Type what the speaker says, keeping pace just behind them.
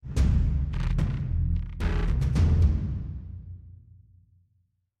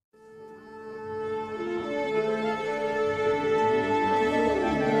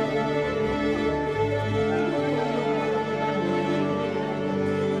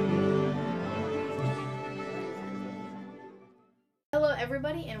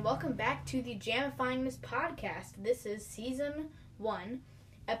everybody, and welcome back to the Jamifying This podcast. This is Season 1,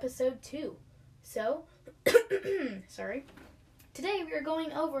 Episode 2. So, sorry. Today we are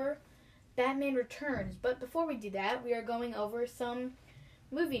going over Batman Returns, but before we do that, we are going over some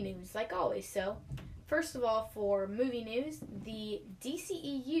movie news, like always. So, first of all, for movie news, the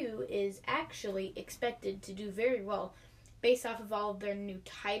DCEU is actually expected to do very well based off of all of their new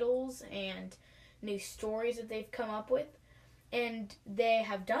titles and new stories that they've come up with. And they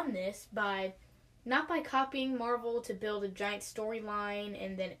have done this not by copying Marvel to build a giant storyline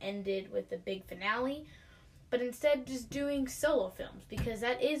and then end it with a big finale, but instead just doing solo films, because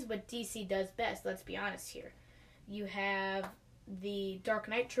that is what DC does best, let's be honest here. You have the Dark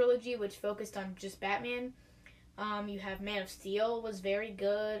Knight trilogy, which focused on just Batman. You have Man of Steel was very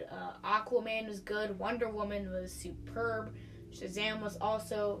good. Aquaman was good. Wonder Woman was superb. Shazam was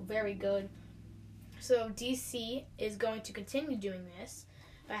also very good. So DC is going to continue doing this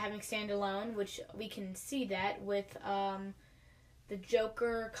by having standalone, which we can see that with the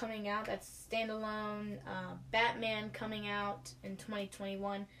Joker coming out. That's standalone. Batman coming out in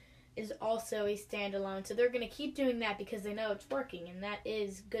 2021 is also a standalone. So they're going to keep doing that because they know it's working, and that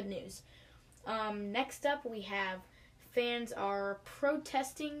is good news. Next up, we have fans are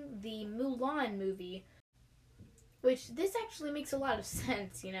protesting the Mulan movie, which this actually makes a lot of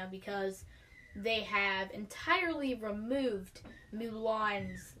sense, because they have entirely removed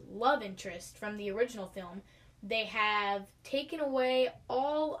Mulan's love interest from the original film. They have taken away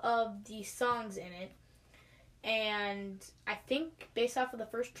all of the songs in it. And I think based off of the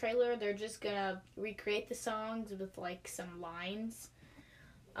first trailer, they're just going to recreate the songs with, some lines.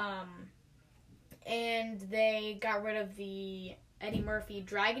 And they got rid of the Eddie Murphy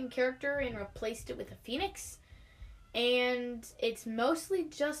dragon character and replaced it with a phoenix. And it's mostly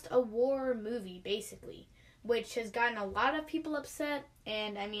just a war movie, basically, which has gotten a lot of people upset.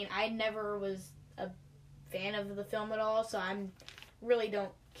 And, I never was a fan of the film at all, so I really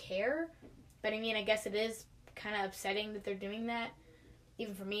don't care. But, I guess it is kind of upsetting that they're doing that,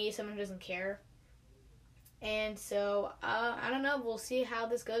 even for me, someone who doesn't care. And so, I don't know, we'll see how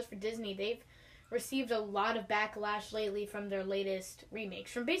this goes for Disney. They've received a lot of backlash lately from their latest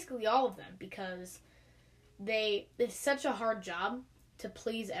remakes, from basically all of them, because it's such a hard job to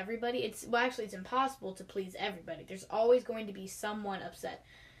please everybody. It's impossible to please everybody. There's always going to be someone upset.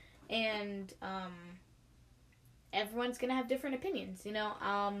 And everyone's going to have different opinions.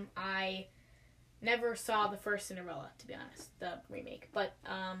 I never saw the first Cinderella, to be honest, the remake. But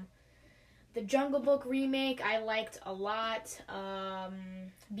the Jungle Book remake I liked a lot.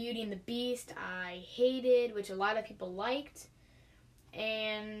 Beauty and the Beast I hated, which a lot of people liked.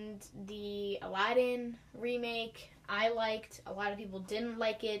 And the Aladdin remake I liked. A lot of people didn't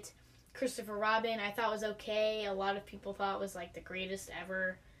like it. Christopher Robin I thought was okay. A lot of people thought it was the greatest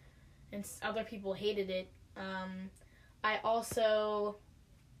ever, and other people hated it. I also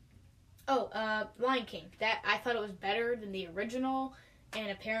Lion King, that I thought it was better than the original,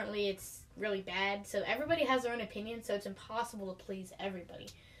 and apparently it's really bad. So everybody has their own opinion, so it's impossible to please everybody.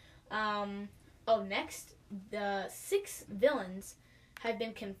 Next, the 6 villains have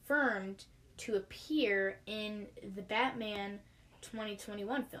been confirmed to appear in the Batman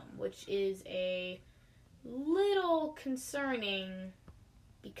 2021 film, which is a little concerning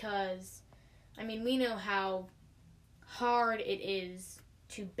because, we know how hard it is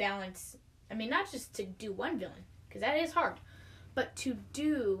to balance, not just to do one villain, because that is hard, but to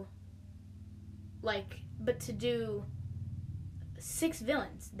do 6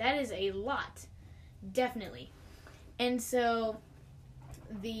 villains, that is a lot, definitely. And so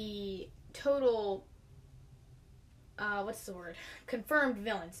the total, confirmed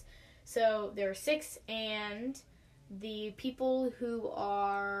villains. So there are 6, and the people who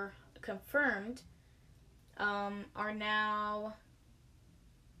are confirmed are now,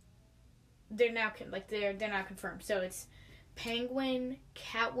 they're now confirmed. So it's Penguin,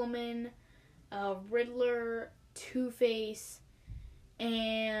 Catwoman, Riddler, Two-Face,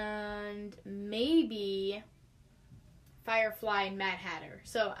 and maybe Firefly and Mad Hatter.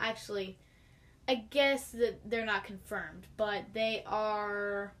 So actually, I guess that they're not confirmed, but they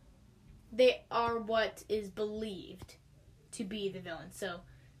are what is believed to be the villain. So,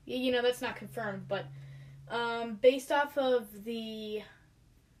 that's not confirmed, but based off of the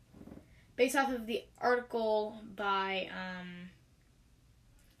article by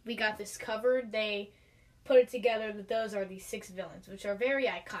We Got This Covered, they put it together that those are the 6 villains, which are very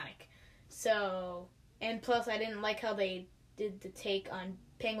iconic. So, and plus I didn't like how they did the take on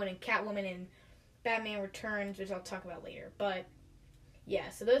Penguin and Catwoman in Batman Returns, which I'll talk about later. But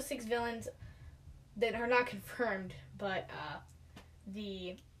yeah, so those 6 villains that are not confirmed, but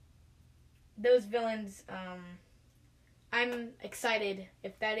those villains. I'm excited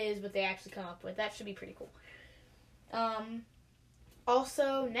if that is what they actually come up with. That should be pretty cool.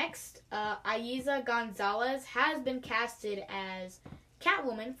 Also, next, Aiza Gonzalez has been casted as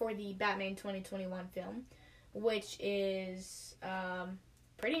Catwoman for the Batman 2021 film, which is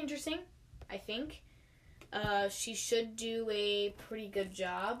pretty interesting, I think. She should do a pretty good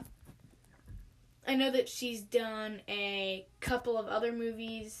job. I know that she's done a couple of other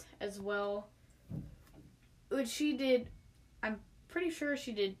movies as well, which she did, I'm pretty sure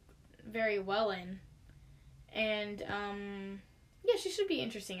she did very well in. And, yeah, she should be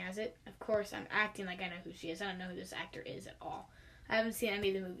interesting as it. Of course, I'm acting like I know who she is. I don't know who this actor is at all. I haven't seen any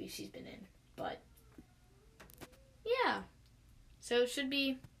of the movies she's been in, but yeah. So it should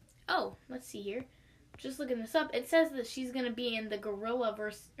be, let's see here. Just looking this up, it says that she's going to be in the Godzilla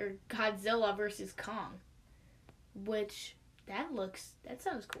versus Kong, which that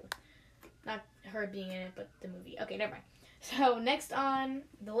sounds cool. Not her being in it, but the movie. Okay, never mind. So next on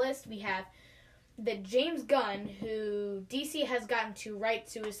the list we have that James Gunn, who DC has gotten to write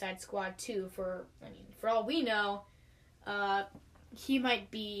Suicide Squad 2 for all we know, he might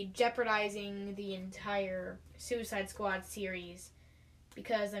be jeopardizing the entire Suicide Squad series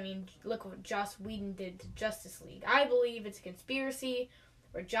because, look what Joss Whedon did to Justice League. I believe it's a conspiracy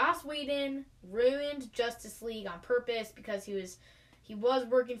where Joss Whedon ruined Justice League on purpose because he was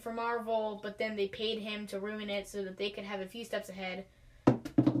working for Marvel, but then they paid him to ruin it so that they could have a few steps ahead.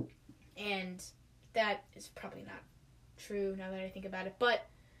 And that is probably not true now that I think about it. But,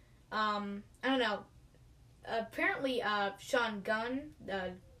 I don't know. Apparently, Sean Gunn,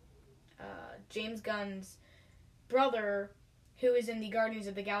 James Gunn's brother, who is in the Guardians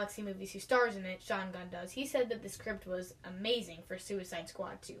of the Galaxy movies, who stars in it, Sean Gunn does, he said that the script was amazing for Suicide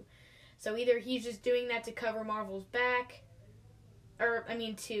Squad 2. So either he's just doing that to cover Marvel's back,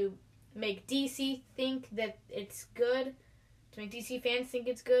 to make DC think that it's good, to make DC fans think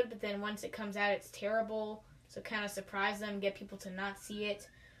it's good, but then once it comes out, it's terrible, so kind of surprise them, get people to not see it,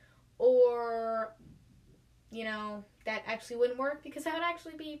 or, that actually wouldn't work, because that would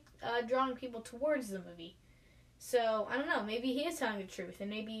actually be drawing people towards the movie. So, I don't know, maybe he is telling the truth, and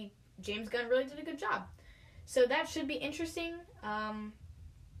maybe James Gunn really did a good job. So that should be interesting,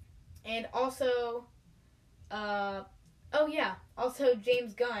 and also, also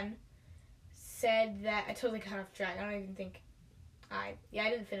James Gunn said that, I totally got off track, I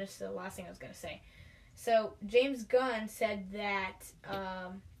didn't finish the last thing I was going to say. So, James Gunn said that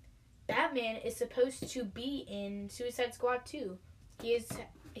Batman is supposed to be in Suicide Squad 2. He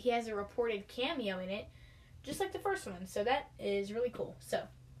has a reported cameo in it, just like the first one. So that is really cool. So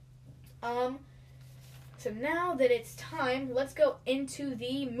now that it's time, let's go into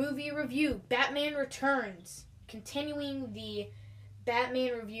the movie review. Batman Returns. Continuing the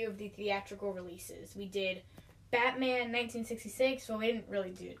Batman review of the theatrical releases. We did Batman 1966. Well, we didn't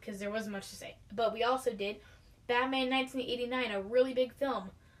really do it because there wasn't much to say. But we also did Batman 1989, a really big film.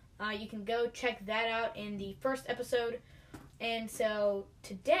 You can go check that out in the first episode. And so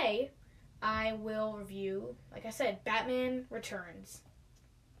today, I will review, like I said, Batman Returns.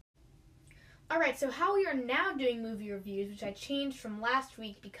 Alright, so how we are now doing movie reviews, which I changed from last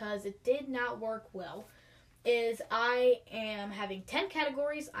week because it did not work well, is I am having 10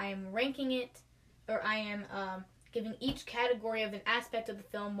 categories. I am ranking it, or I am giving each category of an aspect of the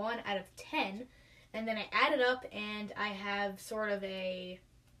film 1 out of 10. And then I add it up and I have sort of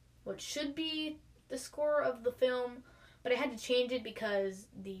what should be the score of the film, but I had to change it because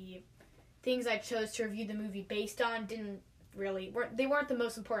the things I chose to review the movie based on they weren't the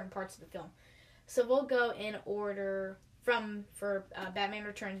most important parts of the film. So we'll go in order for Batman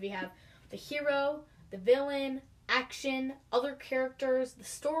Returns. We have the hero, the villain, action, other characters, the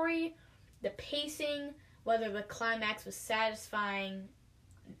story, the pacing, whether the climax was satisfying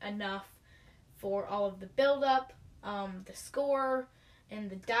enough for all of the build-up, the score, and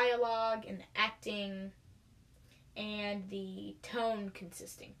the dialogue, and the acting, and the tone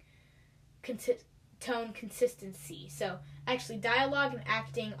consistency. So, actually, dialogue and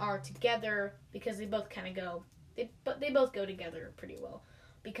acting are together because they both kind of go, they both go together pretty well.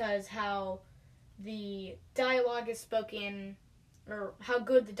 Because how the dialogue is spoken, or how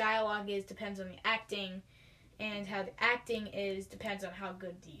good the dialogue is, depends on the acting, and how the acting depends on how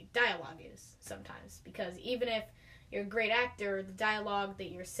good the dialogue is sometimes. Because even if you're a great actor, the dialogue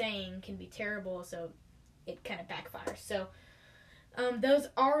that you're saying can be terrible, so it kind of backfires. So, those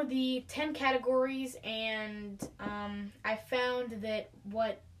are the 10 categories, and I found that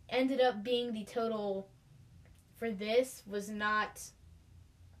what ended up being the total for this was not,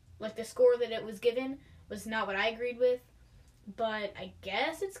 like the score that it was given was not what I agreed with, but I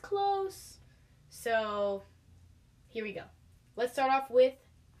guess it's close. So, here we go. Let's start off with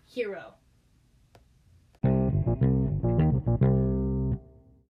hero.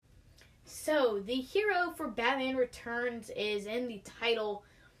 So, the hero for Batman Returns is in the title.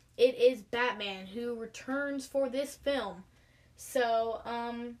 It is Batman who returns for this film. So,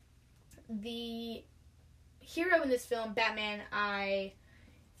 the hero in this film, Batman, I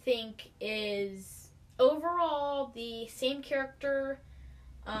think is overall the same character.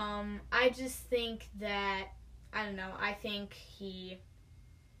 I just think that, I don't know, I think he's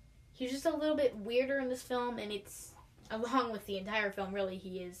just a little bit weirder in this film, and it's, along with the entire film, really,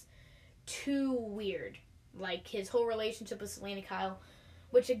 he is too weird. Like, his whole relationship with Selina Kyle,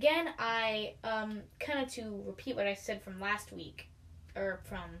 which, again, I, kind of to repeat what I said from last week, or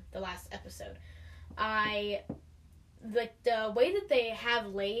from the last episode, the way that they have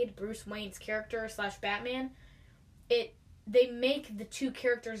laid Bruce Wayne's character / Batman, they make the two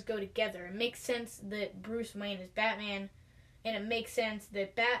characters go together. It makes sense that Bruce Wayne is Batman, and it makes sense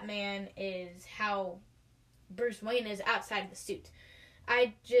that Batman is how Bruce Wayne is outside of the suit.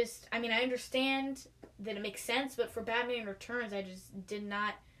 I understand that it makes sense, but for Batman Returns, I just did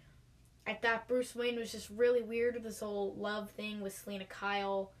not. I thought Bruce Wayne was just really weird with this whole love thing with Selina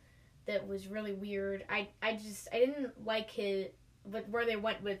Kyle. That was really weird. I didn't like where they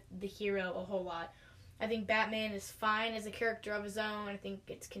went with the hero a whole lot. I think Batman is fine as a character of his own. I think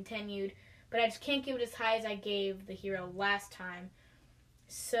it's continued, but I just can't give it as high as I gave the hero last time.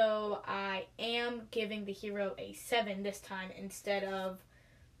 So I am giving the hero a 7 this time instead of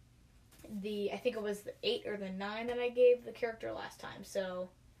I think it was the 8 or the 9 that I gave the character last time. So,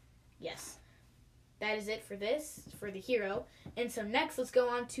 yes. That is it for the hero. And so next, let's go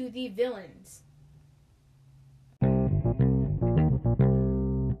on to the villains.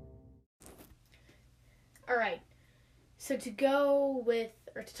 Alright, so to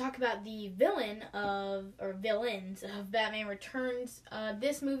talk about the villains of Batman Returns,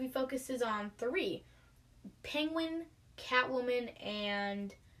 this movie focuses on 3. Penguin, Catwoman,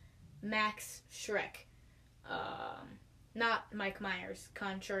 and Max Shreck. Not Mike Myers,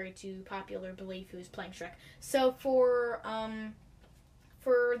 contrary to popular belief, who is playing Shrek. So for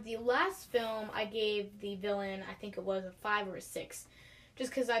the last film, I gave the villain, I think it was a 5 or a 6. Just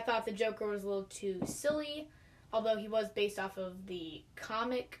because I thought the Joker was a little too silly. Although he was based off of the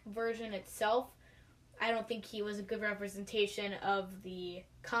comic version itself, I don't think he was a good representation of the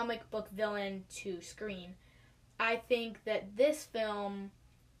comic book villain to screen. I think that this film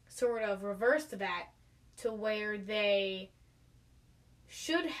sort of reversed that to where they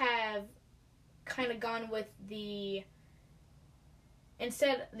should have kind of gone with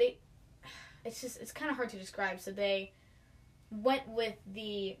it's kind of hard to describe. So they went with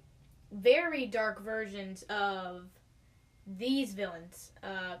the very dark versions of these villains.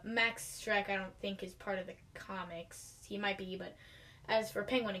 Max Shreck, I don't think, is part of the comics. He might be, but as for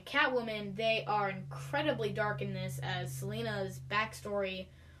Penguin and Catwoman, they are incredibly dark in this, as Selina's backstory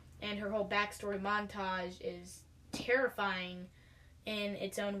and her whole backstory montage is terrifying in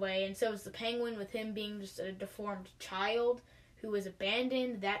its own way. And so is the Penguin, with him being just a deformed child who was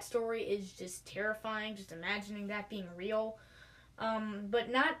abandoned. That story is just terrifying, just imagining that being real. But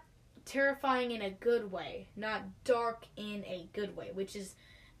not terrifying in a good way, not dark in a good way, which is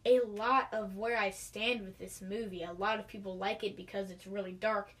a lot of where I stand with this movie. A lot of people like it because it's really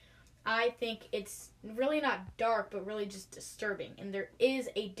dark. I think it's really not dark, but really just disturbing, and there is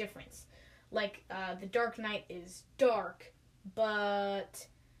a difference. Like, The Dark Knight is dark, but,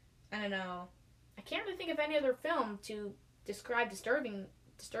 I don't know, I can't really think of any other film to describe disturbing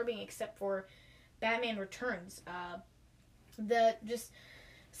except for Batman Returns.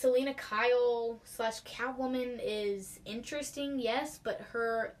 Selina Kyle / Catwoman is interesting, yes, but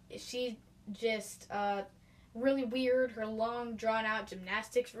she's just really weird. Her long, drawn-out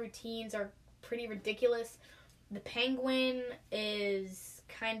gymnastics routines are pretty ridiculous. The Penguin is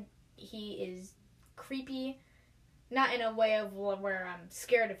he is creepy, not in a way of where I'm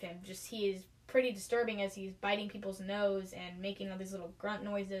scared of him, just he is pretty disturbing as he's biting people's nose and making all these little grunt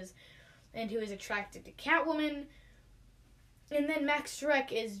noises, and who is attracted to Catwoman. And then Max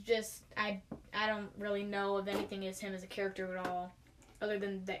Shreck is just, I don't really know of anything as him as a character at all, other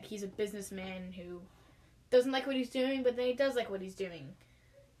than that he's a businessman who doesn't like what he's doing, but then he does like what he's doing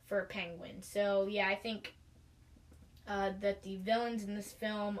for Penguin. So, yeah, I think that the villains in this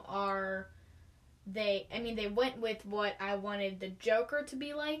film they went with what I wanted the Joker to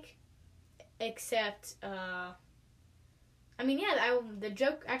be like, except, the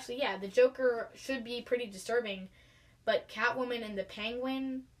Joker should be pretty disturbing, but Catwoman and the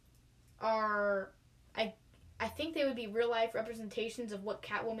Penguin are, I I think they would be real life representations of what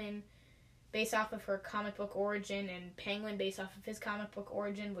Catwoman, based off of her comic book origin, and Penguin, based off of his comic book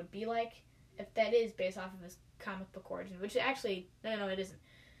origin, would be like. If that is based off of his comic book origin, which actually, no, it isn't.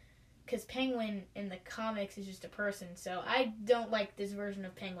 Because Penguin in the comics is just a person, so I don't like this version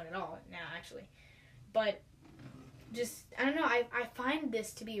of Penguin at all now, actually. But just, I don't know, I find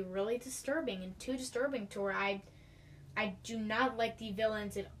this to be really disturbing, and too disturbing to where I do not like the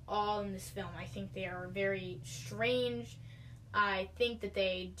villains at all in this film. I think they are very strange. I think that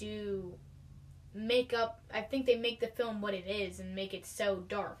they do I think they make the film what it is and make it so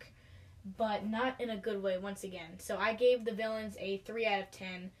dark, but not in a good way once again. So I gave the villains a 3 out of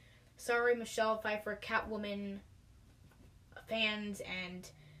 10. Sorry, Michelle Pfeiffer Catwoman fans and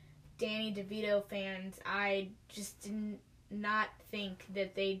Danny DeVito fans. I just did not think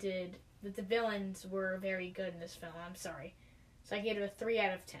that that the villains were very good in this film. I'm sorry. So I gave it a 3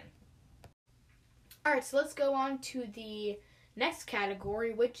 out of 10. Alright, so let's go on to the next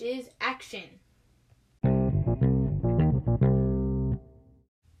category, which is action.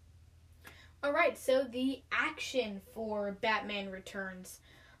 Alright, so the action for Batman Returns.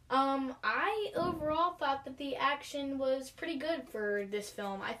 I overall thought that the action was pretty good for this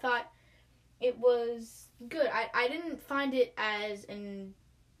film. I thought it was good. I didn't find it as enjoyable.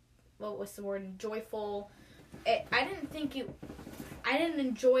 I didn't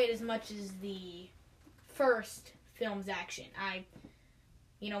enjoy it as much as the first film's action.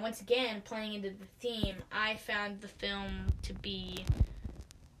 Once again, playing into the theme, I found the film to be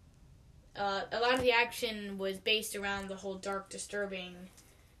a lot of the action was based around the whole dark, disturbing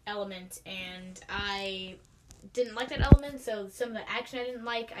element, and I didn't like that element, so some of the action I didn't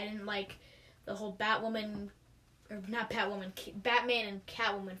like. I didn't like the whole Batman and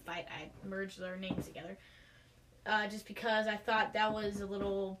Catwoman fight. I merged their names together. Just because I thought that was a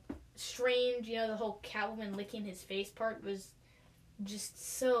little strange. The whole Catwoman licking his face part was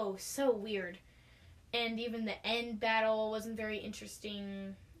just so weird. And even the end battle wasn't very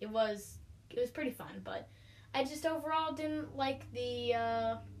interesting. It was pretty fun, but I just overall didn't like the,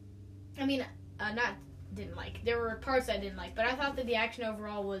 there were parts I didn't like, but I thought that the action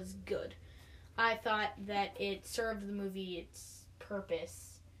overall was good. I thought that it served the movie its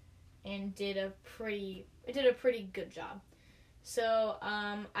purpose and did a pretty good job. So,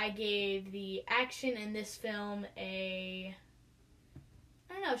 I gave the action in this film I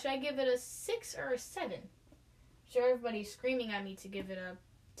don't know, should I give it a 6 or a 7? Sure, everybody's screaming at me to give it a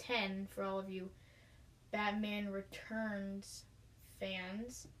 10 for all of you Batman Returns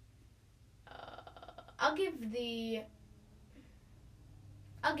fans. I'll give it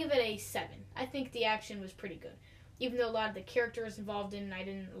a 7. I think the action was pretty good. Even though a lot of the characters involved in it I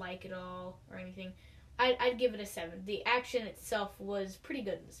didn't like at all or anything, I'd give it a 7. The action itself was pretty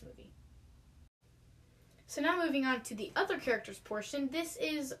good in this movie. So now moving on to the other characters portion. This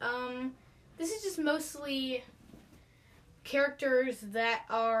is just mostly characters that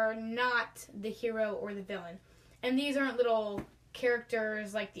are not the hero or the villain. And these aren't little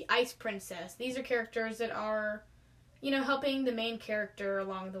characters like the Ice Princess. These are characters that are, helping the main character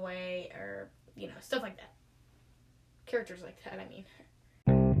along the way, or, stuff like that. Characters like that, I mean.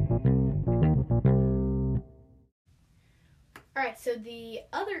 Alright, so the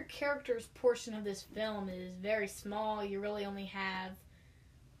other characters portion of this film is very small. You really only have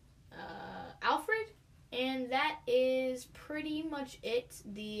Alfred, and that is pretty much it.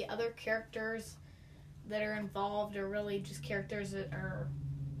 The other characters that are involved are really just characters that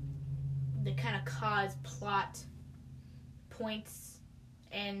kind of cause plot points,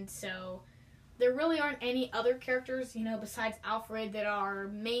 and so there really aren't any other characters, besides Alfred that are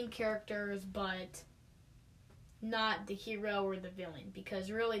main characters, but not the hero or the villain, because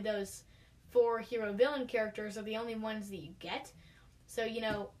really those 4 hero-villain characters are the only ones that you get. So,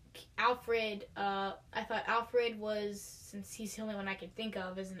 Alfred, I thought Alfred was, since he's the only one I can think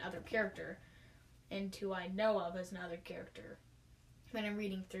of as another character, and who I know of as another character, when I'm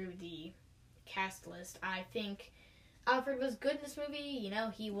reading through the cast list, I think Alfred was good in this movie.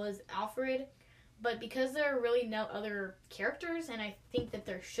 He was Alfred, but because there are really no other characters, and I think that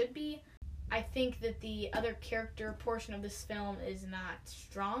there should be, I think that the other character portion of this film is not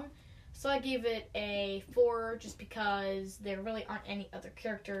strong. So I gave it a 4 just because there really aren't any other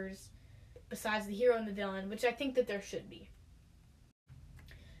characters besides the hero and the villain, which I think that there should be.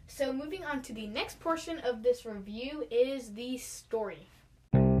 So moving on to the next portion of this review is the story.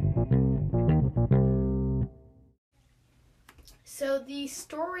 So the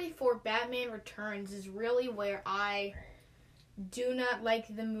story for Batman Returns is really where I do not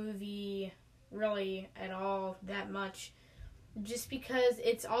like the movie really at all that much. just because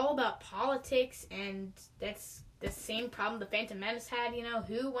it's all about politics, and that's the same problem the Phantom Menace had.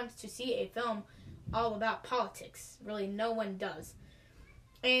 Who wants to see a film all about politics? Really, no one does.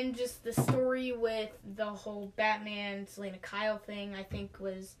 And just the story with the whole Batman, Selena Kyle thing, I think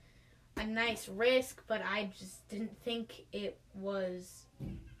was a nice risk, but I just didn't think it was,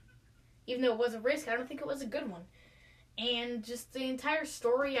 even though it was a risk, I don't think it was a good one. And just the entire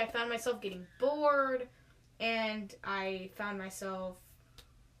story, I found myself getting bored, and I found myself,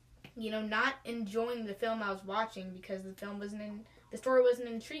 not enjoying the film I was watching because the story wasn't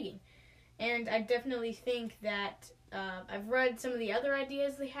intriguing. And I definitely think that I've read some of the other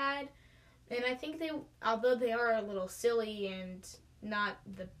ideas they had, and I think although they are a little silly and not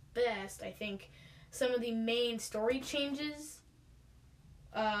the best, I think some of the main story changes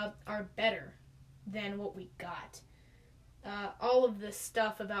are better than what we got. All of the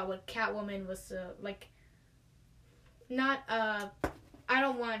stuff about what Catwoman was I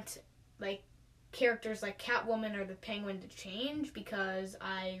don't want characters like Catwoman or the Penguin to change, because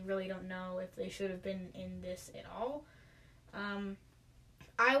I really don't know if they should have been in this at all.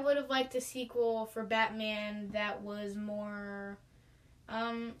 I would have liked a sequel for Batman that was more,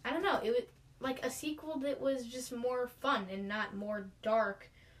 I don't know, it was a sequel that was just more fun and not more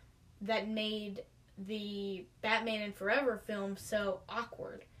dark, that made the Batman and Forever film so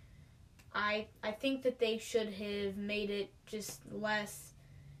awkward. I think that they should have made it just less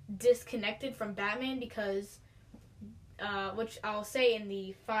disconnected from Batman, because which I'll say in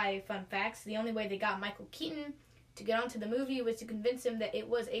the 5 fun facts, the only way they got Michael Keaton to get onto the movie was to convince him that it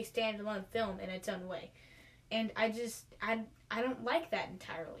was a standalone film in its own way. And I don't like that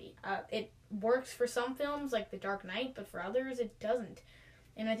entirely. It works for some films like The Dark Knight, but for others it doesn't.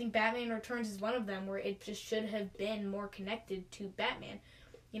 And I think Batman Returns is one of them, where it just should have been more connected to Batman.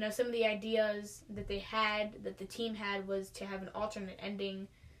 Some of the ideas that the team had, was to have an alternate ending,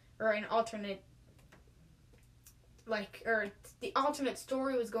 or an alternate, the alternate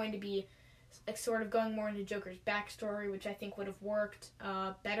story was going to be sort of going more into Joker's backstory, which I think would have worked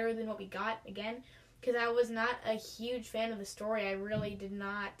better than what we got, again, because I was not a huge fan of the story. I really did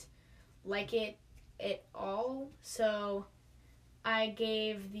not like it at all, so I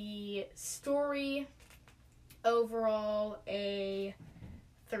gave the story overall a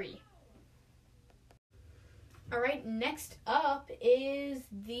 3. Alright, next up is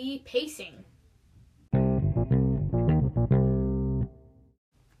the pacing.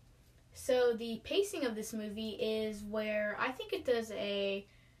 So the pacing of this movie is where I think it does a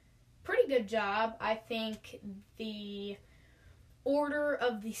pretty good job. I think the order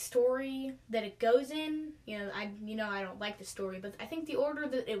of the story that it goes in, I don't like the story, but I think the order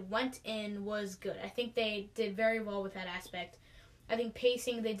that it went in was good. I think they did very well with that aspect. I think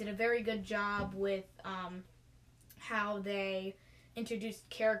pacing, they did a very good job with how they introduced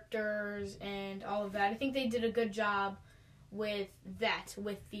characters and all of that. I think they did a good job with that,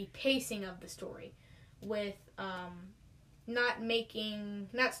 with the pacing of the story, with not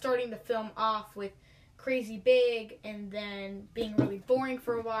starting the film off with crazy big and then being really boring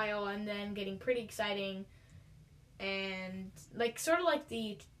for a while and then getting pretty exciting, and sort of like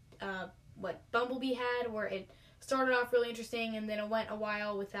the what Bumblebee had, where it started off really interesting and then it went a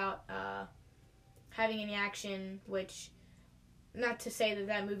while without having any action, which, not to say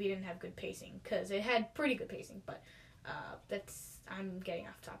that movie didn't have good pacing, because it had pretty good pacing, but I'm getting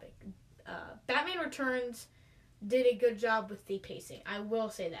off topic. Batman Returns did a good job with the pacing. I will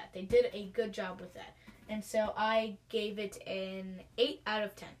say that. They did a good job with that. And so I gave it an 8 out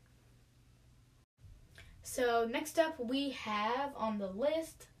of 10. So next up we have on the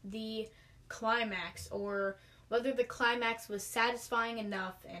list the climax, or whether the climax was satisfying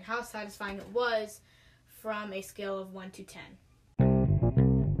enough and how satisfying it was from a scale of 1 to 10.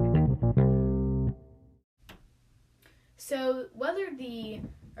 So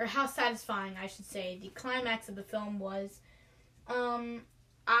how satisfying, I should say, the climax of the film was,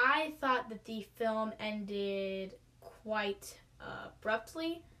 I thought that the film ended quite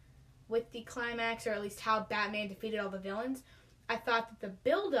abruptly with the climax, or at least how Batman defeated all the villains. I thought that the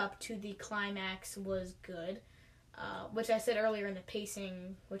build-up to the climax was good, which I said earlier in the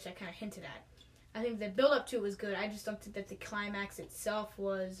pacing, which I kind of hinted at. I think the build-up to it was good. I just don't think that the climax itself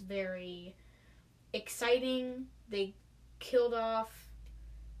was very exciting. They killed off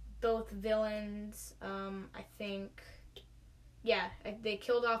both villains. They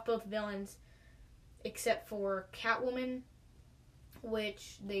killed off both villains except for Catwoman,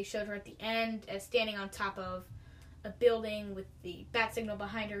 which they showed her at the end as standing on top of a building with the bat signal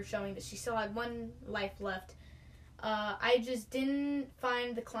behind her, showing that she still had 1 life left. I just didn't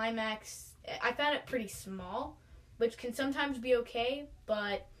find the climax. I found it pretty small. which can sometimes be okay,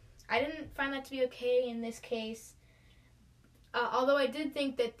 but I didn't find that to be okay in this case. Although I did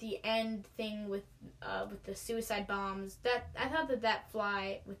think that the end thing with the suicide bombs, that I thought that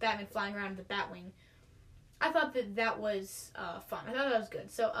fly with Batman flying around the Batwing, I thought that was fun. I thought that was good.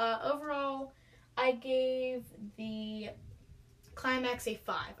 So overall, I gave the climax a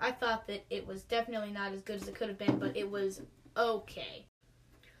 5. I thought that it was definitely not as good as it could have been, but it was okay.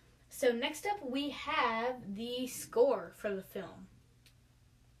 So next up, we have the score for the film.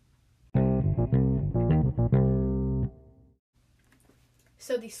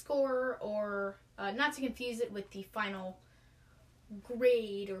 So the score, or not to confuse it with the final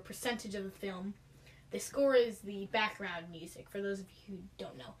grade or percentage of the film, the score is the background music, for those of you who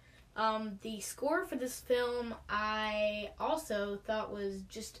don't know. The score for this film I also thought was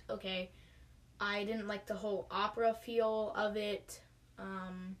just okay. I didn't like the whole opera feel of it.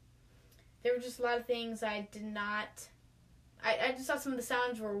 There were just a lot of things I did not... I just thought some of the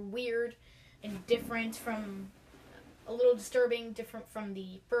sounds were weird and different from... a little disturbing, different from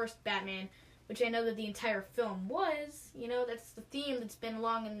the first Batman, which I know that the entire film was. You know, that's the theme that's been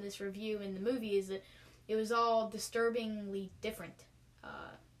along in this review in the movie, is that it was all disturbingly different.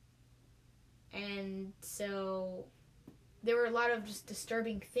 And so there were a lot of just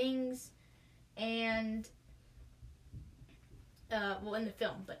disturbing things, and in the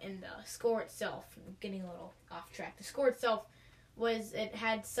film, but in the score itself, I'm getting a little off track. The score itself it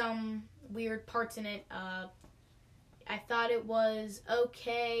had some weird parts in it. I thought it was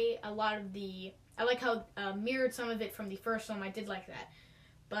okay. I like how mirrored some of it from the first film. I did like that.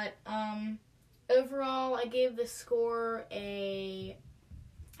 But overall, I gave the score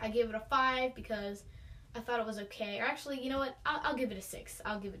I gave it a 5 because I thought it was okay. Or actually, you know what? I'll give it a 6.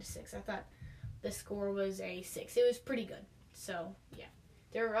 I thought the score was a 6. It was pretty good. So, yeah.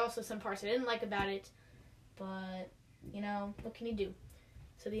 There were also some parts I didn't like about it, but, you know, what can you do?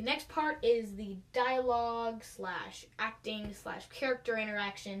 So the next part is the dialogue / acting / character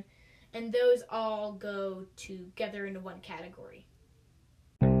interaction, and those all go together into one category.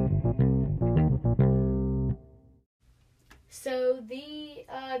 So the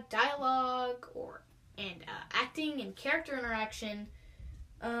dialogue and acting and character interaction,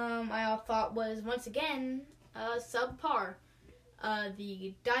 I all thought was once again subpar.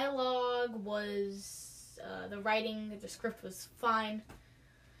 The dialogue was the writing, the script was fine.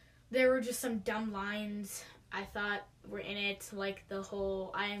 There were just some dumb lines I thought were in it, like the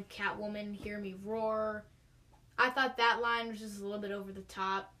whole "I am Catwoman, hear me roar." I thought that line was just a little bit over the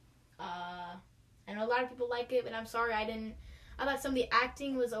top. I know a lot of people like it, but I'm sorry, I didn't. I thought some of the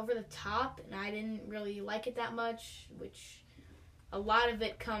acting was over the top, and I didn't really like it that much, which a lot of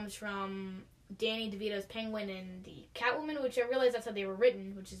it comes from Danny DeVito's Penguin and the Catwoman, which I realize that's how they were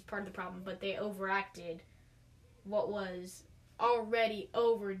written, which is part of the problem, but they overacted what was already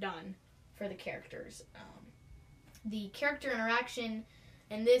overdone for the characters. The character interaction,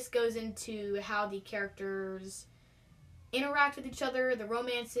 and this goes into how the characters interact with each other, the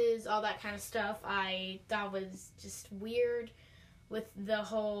romances, all that kind of stuff, I thought was just weird. With the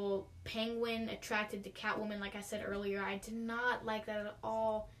whole Penguin attracted to Catwoman, like I said earlier, I did not like that at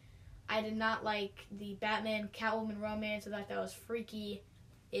all. I did not like the Batman-Catwoman romance. I thought that was freaky.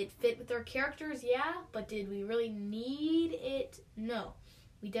 It fit with their characters, yeah, but did we really need it? No.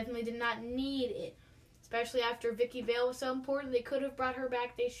 We definitely did not need it. Especially after Vicky Vale was so important, they could have brought her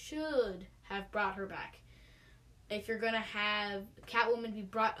back. They should have brought her back. If you're going to have Catwoman be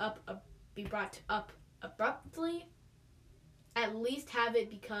brought up abruptly, at least have it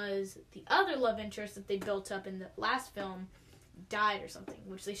because the other love interest that they built up in the last film died or something,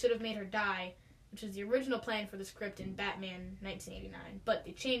 which they should have made her die, which was the original plan for the script in Batman 1989. But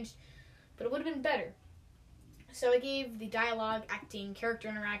they changed, but it would have been better. So I gave the dialogue, acting, character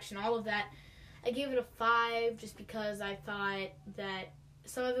interaction, all of that, I gave it a 5 just because I thought that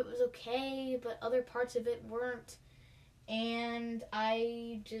some of it was okay, but other parts of it weren't. And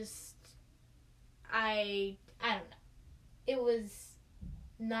I don't know. It was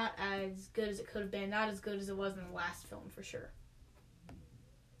not as good as it could have been. Not as good as it was in the last film, for sure.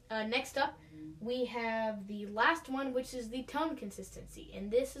 Next up, we have the last one, which is the tone consistency. And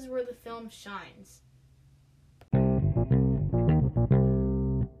this is where the film shines.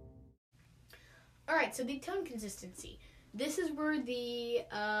 Alright, so the tone consistency. This is where the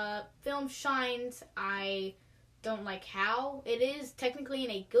film shines. I don't like how. It is technically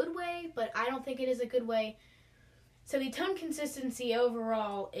in a good way, but I don't think it is a good way. So the tone consistency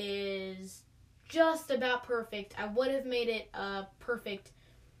overall is just about perfect. I would have made it perfect,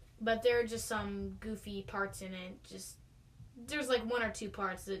 but there are just some goofy parts in it. There's like 1 or 2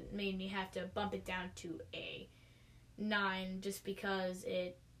 parts that made me have to bump it down to a 9 just because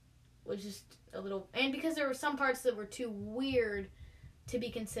it was just a little, and because there were some parts that were too weird to be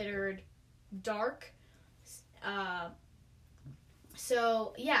considered dark.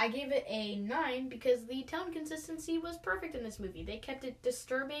 So yeah, I gave it a 9 because the tone consistency was perfect in this movie. They kept it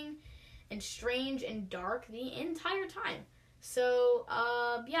disturbing and strange and dark the entire time. So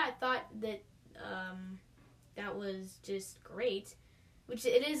yeah, I thought that that was just great. Which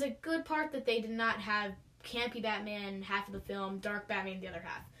it is a good part that they did not have campy Batman half of the film, dark Batman the other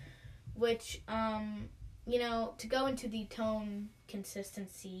half. Which, to go into the tone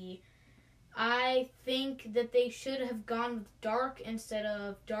consistency, I think that they should have gone with dark instead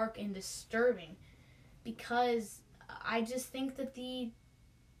of dark and disturbing. Because I just think that the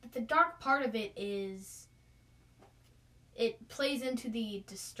dark part of it plays into the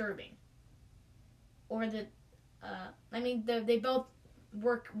disturbing. Or they both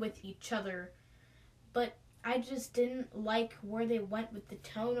work with each other, but I just didn't like where they went with the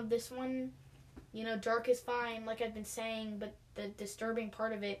tone of this one. Dark is fine, like I've been saying, but the disturbing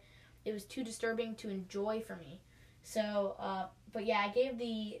part of it was too disturbing to enjoy for me. So, but yeah, I gave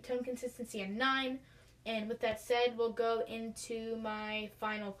the tone consistency a 9, and with that said, we'll go into my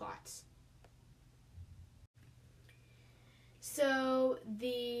final thoughts. So,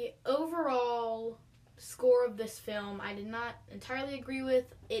 the overall score of this film I did not entirely agree with.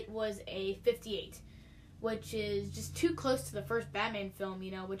 It was a 58, which is just too close to the first Batman film,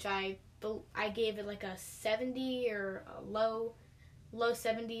 which I gave it like a 70 or a low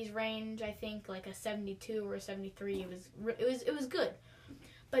 70s range, I think, like a 72 or a 73. It was good.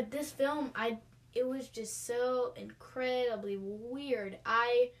 But this film, it was just so incredibly weird.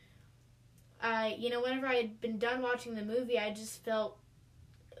 Whenever I had been done watching the movie, I just felt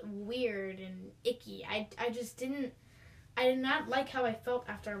weird and icky. I did not like how I felt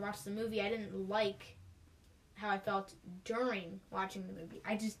after I watched the movie. I didn't like how I felt during watching the movie.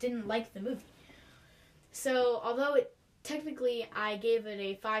 I just didn't like the movie. So, although technically I gave it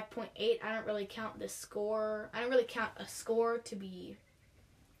a 5.8, I don't really count the score. I don't really count a score to be,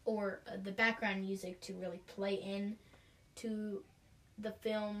 or the background music to really play in to the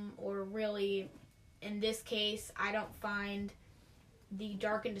film, or really, in this case, I don't find the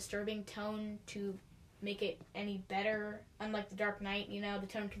dark and disturbing tone to make it any better. Unlike The Dark Knight, the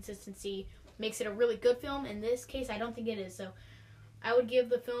tone consistency makes it a really good film. In this case, I don't think it is. So I would give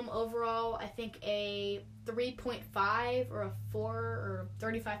the film overall, I think, a 3.5 or a 4 or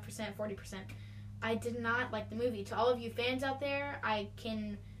 35%, 40%. I did not like the movie. To all of you fans out there, I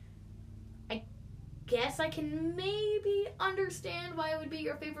guess I can maybe understand why it would be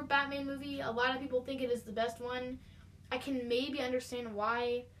your favorite Batman movie. A lot of people think it is the best one. I can maybe understand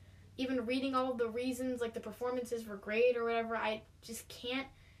why. Even reading all of the reasons, like the performances were great or whatever, I just can't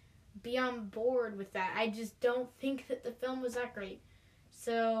be on board with that. I just don't think that the film was that great.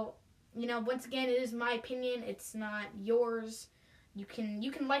 So, once again, it is my opinion. It's not yours. You can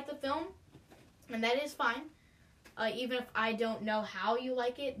like the film, and that is fine. Even if I don't know how you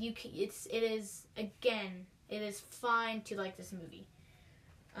like it, it is fine to like this movie.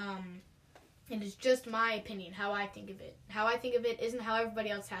 It is just my opinion, how I think of it. How I think of it isn't how everybody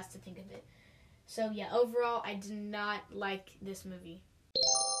else has to think of it. So yeah, overall, I did not like this movie.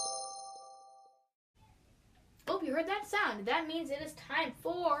 Oh, you heard that sound. That means it is time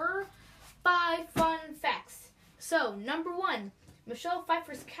for 5 fun facts. So, number 1, Michelle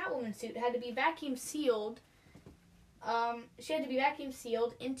Pfeiffer's Catwoman suit had to be vacuum sealed. She had to be vacuum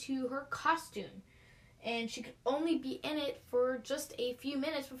sealed into her costume. And she could only be in it for just a few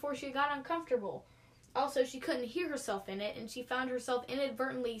minutes before she got uncomfortable. Also, she couldn't hear herself in it, and she found herself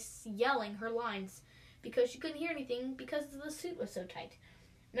inadvertently yelling her lines because she couldn't hear anything because the suit was so tight.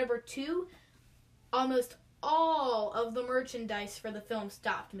 Number 2, almost all of the merchandise for the film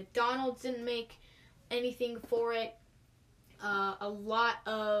stopped. McDonald's didn't make anything for it. A lot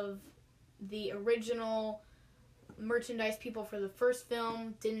of the original merchandise people for the first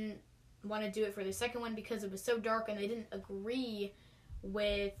film didn't want to do it for the second one because it was so dark, and they didn't agree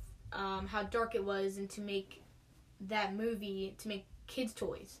with how dark it was, and to make kids'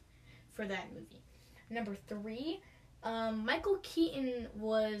 toys for that movie. Number 3, Michael Keaton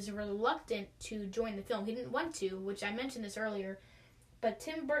was reluctant to join the film. He didn't want to, which I mentioned this earlier, but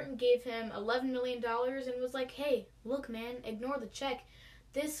Tim Burton gave him $11 million and was like, hey, look, man, ignore the check.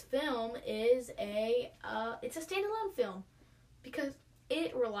 This film is it's a standalone film because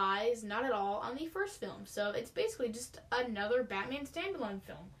it relies not at all on the first film. So it's basically just another Batman standalone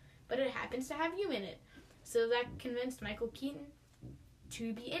film, but it happens to have you in it. So that convinced Michael Keaton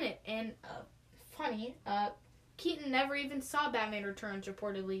to be in it. And funny, Keaton never even saw Batman Returns,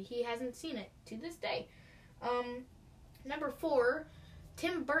 reportedly. He hasn't seen it to this day. Number 4,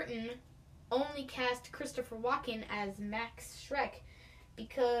 Tim Burton only cast Christopher Walken as Max Schreck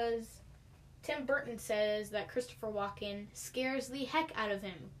because Tim Burton says that Christopher Walken scares the heck out of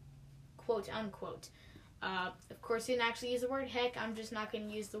him, quote unquote. Of course, he didn't actually use the word heck. I'm just not going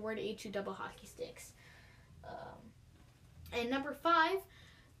to use the word H2 double hockey sticks. And number 5,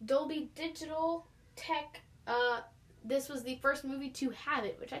 Dolby Digital Tech. This was the first movie to have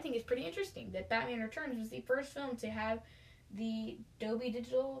it, which I think is pretty interesting. That Batman Returns was the first film to have the Dolby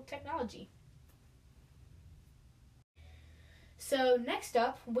Digital technology. So next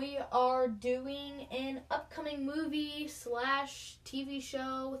up, we are doing an upcoming movie / TV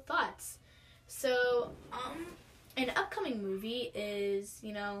show thoughts. So, an upcoming movie is,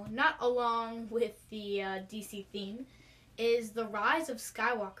 not along with the DC theme, is The Rise of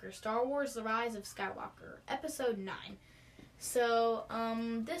Skywalker, Star Wars The Rise of Skywalker, Episode 9. So,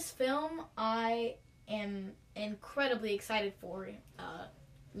 this film I am incredibly excited for.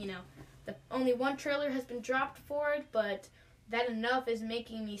 Only one trailer has been dropped for it, but that enough is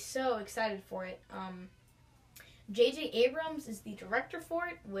making me so excited for it. J.J. Abrams is the director for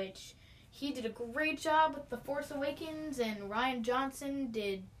it, which he did a great job with The Force Awakens, and Rian Johnson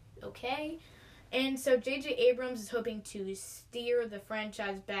did okay. And so J.J. Abrams is hoping to steer the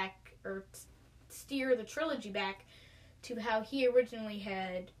franchise back, or steer the trilogy back to how he originally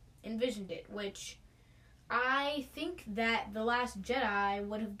had envisioned it, which I think that The Last Jedi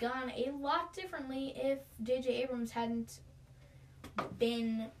would have gone a lot differently if J.J. Abrams hadn't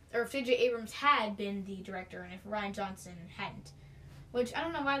been, or if J.J. Abrams had been the director and if Rian Johnson hadn't. Which, I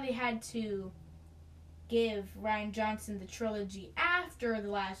don't know why they had to give Rian Johnson the trilogy after The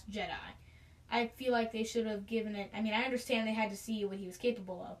Last Jedi. I feel like they should have given it, I understand they had to see what he was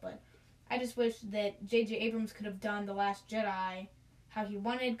capable of, but I just wish that J.J. Abrams could have done The Last Jedi how he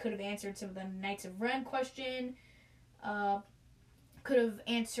wanted, could have answered some of the Knights of Ren question, could have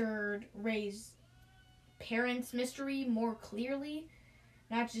answered Rey's parents' mystery more clearly.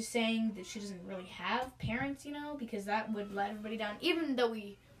 Not just saying that she doesn't really have parents, because that would let everybody down. Even though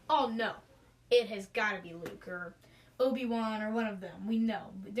we all know it has got to be Luke or Obi-Wan or one of them. We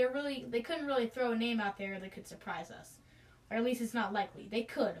know. They couldn't really throw a name out there that could surprise us. Or at least it's not likely. They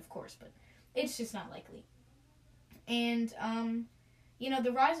could, of course, but it's just not likely. And,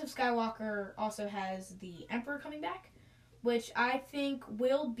 The Rise of Skywalker also has the Emperor coming back, which I think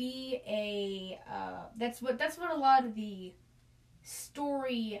will be that's what a lot of the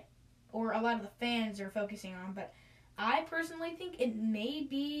story or a lot of the fans are focusing on, but I personally think it may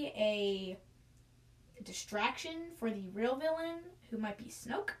be a distraction for the real villain, who might be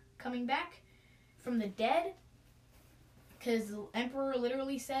Snoke, coming back from the dead, because the Emperor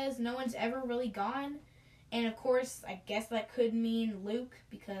literally says no one's ever really gone, and of course I guess that could mean Luke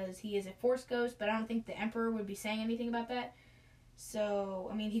because he is a Force ghost, but I don't think the Emperor would be saying anything about that.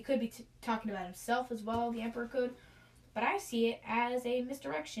 So he could be talking about himself as well, the Emperor could. But I see it as a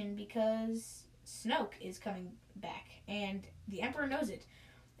misdirection because Snoke is coming back, and the Emperor knows it.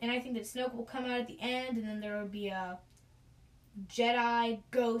 And I think that Snoke will come out at the end, and then there will be a Jedi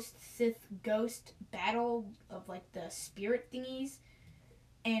ghost, Sith ghost battle of, the spirit thingies.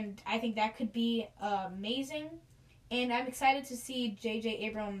 And I think that could be amazing. And I'm excited to see J.J.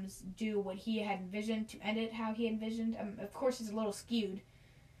 Abrams do what he had envisioned, to end it how he envisioned. Of course, it's a little skewed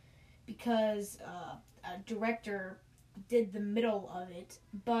because a director did the middle of it,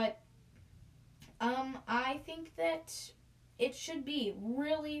 but I think that it should be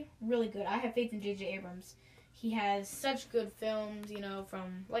really, really good. I have faith in J.J. Abrams. He has such good films,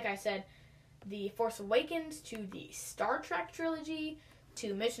 from, like I said, The Force Awakens to the Star Trek trilogy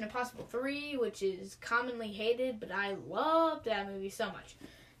to Mission Impossible 3, which is commonly hated, but I loved that movie so much.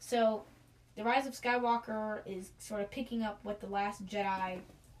 So, The Rise of Skywalker is sort of picking up what The Last Jedi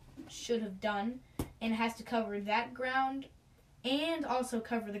should have done, and it has to cover that ground and also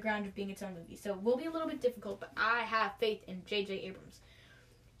cover the ground of being its own movie. So it will be a little bit difficult, but I have faith in J.J. Abrams.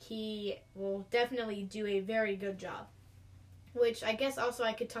 He will definitely do a very good job. Which I guess also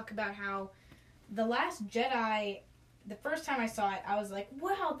I could talk about how The Last Jedi, the first time I saw it, I was like,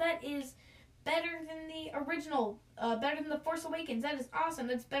 wow, that is better than the original, better than The Force Awakens. That is awesome.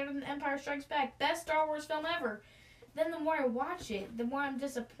 That's better than Empire Strikes Back. Best Star Wars film ever. Then the more I watch it, the more I'm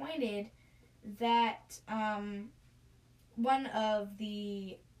disappointed that one of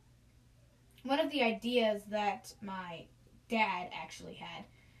the ideas that my dad actually had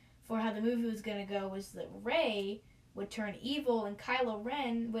for how the movie was going to go was that Rey would turn evil and Kylo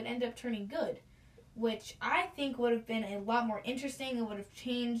Ren would end up turning good, which I think would have been a lot more interesting and would have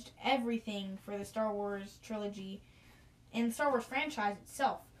changed everything for the Star Wars trilogy and the Star Wars franchise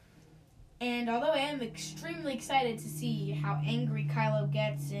itself. And although I am extremely excited to see how angry Kylo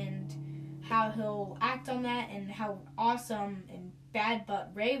gets and how he'll act on that and how awesome and bad butt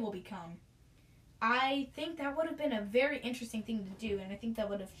Rey will become, I think that would have been a very interesting thing to do, and I think that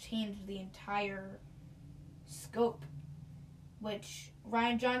would have changed the entire scope, which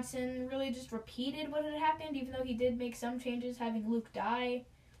Rian Johnson really just repeated what had happened, even though he did make some changes, having Luke die,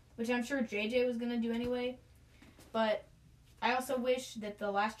 which I'm sure JJ was going to do anyway. But I also wish that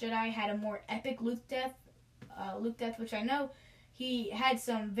The Last Jedi had a more epic Luke death, which I know he had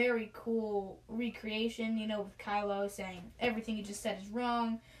some very cool recreation, with Kylo saying everything he just said is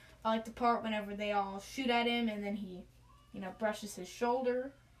wrong. I like the part whenever they all shoot at him and then he, brushes his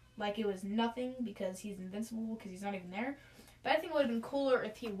shoulder like it was nothing because he's invincible because he's not even there. But I think it would have been cooler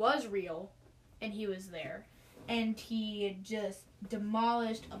if he was real and he was there. And he just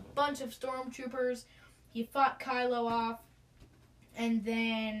demolished a bunch of stormtroopers. He fought Kylo off. And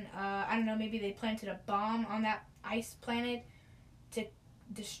then, I don't know, maybe they planted a bomb on that ice planet to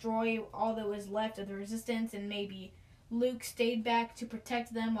destroy all that was left of the Resistance. And maybe Luke stayed back to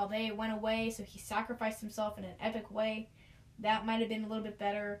protect them while they went away. So he sacrificed himself in an epic way. That might have been a little bit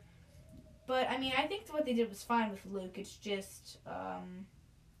better. But, I think what they did was fine with Luke. It's just, I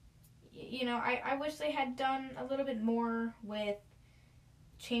wish they had done a little bit more with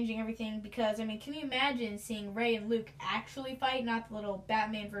changing everything. Because, can you imagine seeing Rey and Luke actually fight? Not the little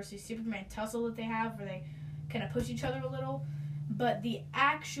Batman versus Superman tussle that they have where they kind of push each other a little. But the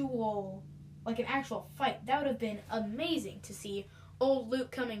actual, an actual fight. That would have been amazing to see old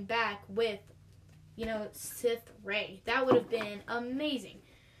Luke coming back with, Sith Rey. That would have been amazing.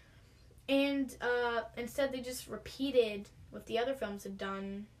 And instead they just repeated what the other films had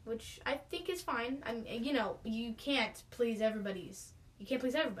done, which I think is fine. You can't please everybody.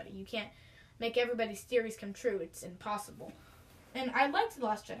 You can't make everybody's theories come true. It's impossible. And I liked The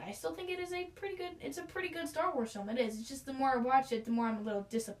Last Jedi. I still think it's a pretty good Star Wars film. It is. It's just the more I watch it, the more I'm a little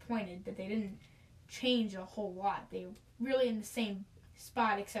disappointed that they didn't change a whole lot. They were really in the same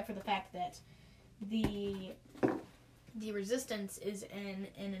spot, except for the fact that the Resistance is an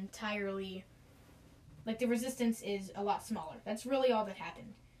entirely, the Resistance is a lot smaller. That's really all that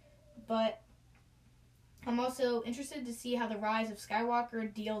happened. But I'm also interested to see how the Rise of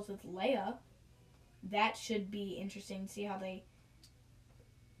Skywalker deals with Leia. That should be interesting to see how they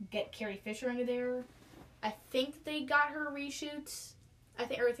get Carrie Fisher into there. I think they got her reshoots. I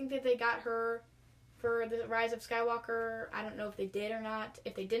think that they got her for the Rise of Skywalker. I don't know if they did or not.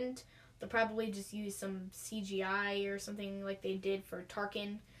 If they didn't, they'll probably just use some CGI or something like they did for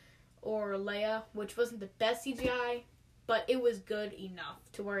Tarkin or Leia, which wasn't the best CGI, but it was good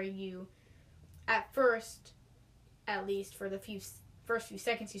enough to where you, at first, at least for the first few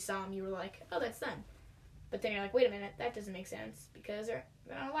seconds you saw them, you were like, oh, that's them. But then you're like, wait a minute, that doesn't make sense because they're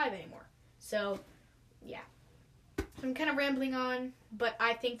not alive anymore. So, yeah. I'm kind of rambling on, but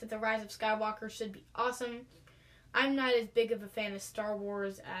I think that the Rise of Skywalker should be awesome. I'm not as big of a fan of Star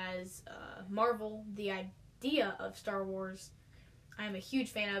Wars as Marvel. The idea of Star Wars, I'm a huge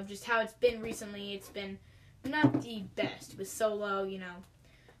fan of. Just how it's been recently, it's been not the best with Solo,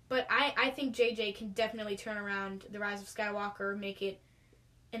 But I think JJ can definitely turn around The Rise of Skywalker, make it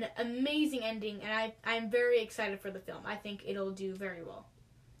an amazing ending, and I'm very excited for the film. I think it'll do very well.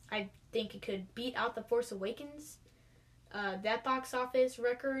 I think it could beat out The Force Awakens. That box office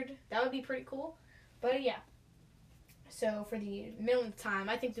record, that would be pretty cool. But yeah. So for the millionth time,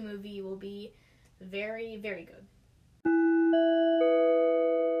 I think the movie will be very, very good.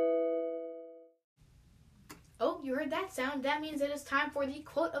 Oh, you heard that sound? That means it is time for the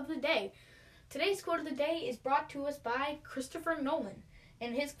quote of the day. Today's quote of the day is brought to us by Christopher Nolan.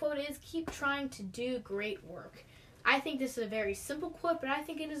 And his quote is, keep trying to do great work. I think this is a very simple quote, but I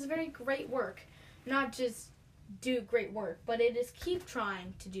think it is very great work. Not just do great work, but it is keep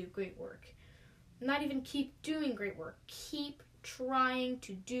trying to do great work. Not even keep doing great work. Keep trying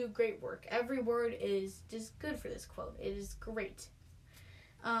to do great work. Every word is just good for this quote. It is great.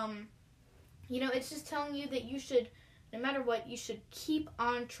 It's just telling you that you should, no matter what, you should keep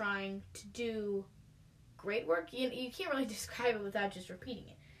on trying to do great work. You can't really describe it without just repeating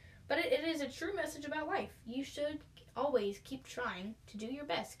it. But it is a true message about life. You should always keep trying to do your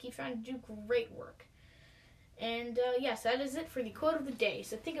best. Keep trying to do great work. And, yes, that is it for the quote of the day.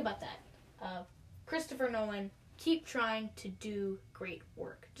 So think about that. Christopher Nolan, keep trying to do great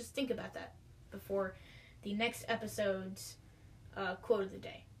work. Just think about that before the next episode's quote of the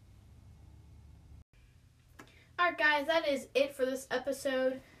day. Alright guys, that is it for this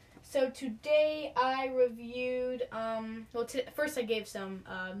episode. So today I reviewed, first I gave some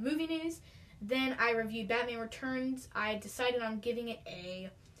movie news, then I reviewed Batman Returns. I decided on giving it a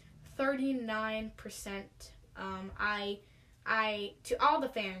 39%. I to all the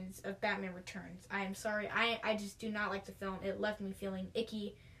fans of Batman Returns, I am sorry. I just do not like the film. It left me feeling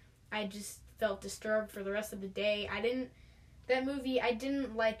icky. I just felt disturbed for the rest of the day. I didn't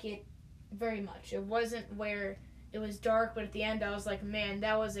like it very much. It wasn't where it was dark, but at the end I was like, man,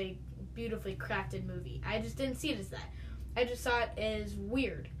 that was a beautifully crafted movie. I just didn't see it as that. I just saw it as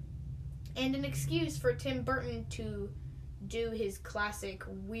weird. And an excuse for Tim Burton to do his classic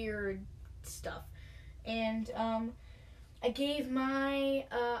weird stuff. And I gave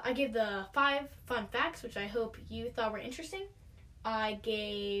the 5 fun facts, which I hope you thought were interesting. I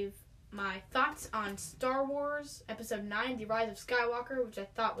gave my thoughts on Star Wars Episode 9, The Rise of Skywalker, which I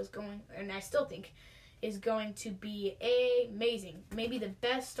thought was going, and I still think, is going to be amazing. Maybe the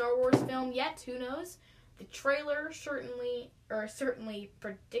best Star Wars film yet, who knows? The trailer certainly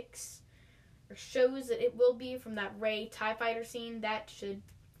predicts or shows that it will be, from that Rey TIE Fighter scene. That should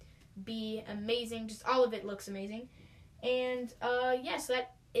be amazing. Just all of it looks amazing. And so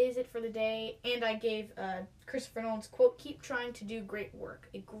that is it for the day. And I gave Christopher Nolan's quote, "Keep trying to do great work."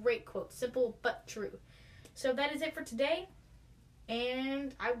 A great quote. Simple but true. So that is it for today.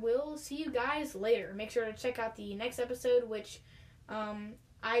 And I will see you guys later. Make sure to check out the next episode, which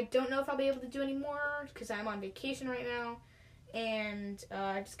I don't know if I'll be able to do anymore because I'm on vacation right now. And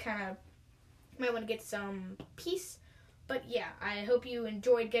I just kind of might want to get some peace. But yeah, I hope you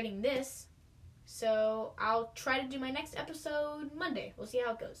enjoyed getting this. So I'll try to do my next episode Monday. We'll see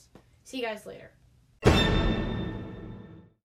how it goes. See you guys later.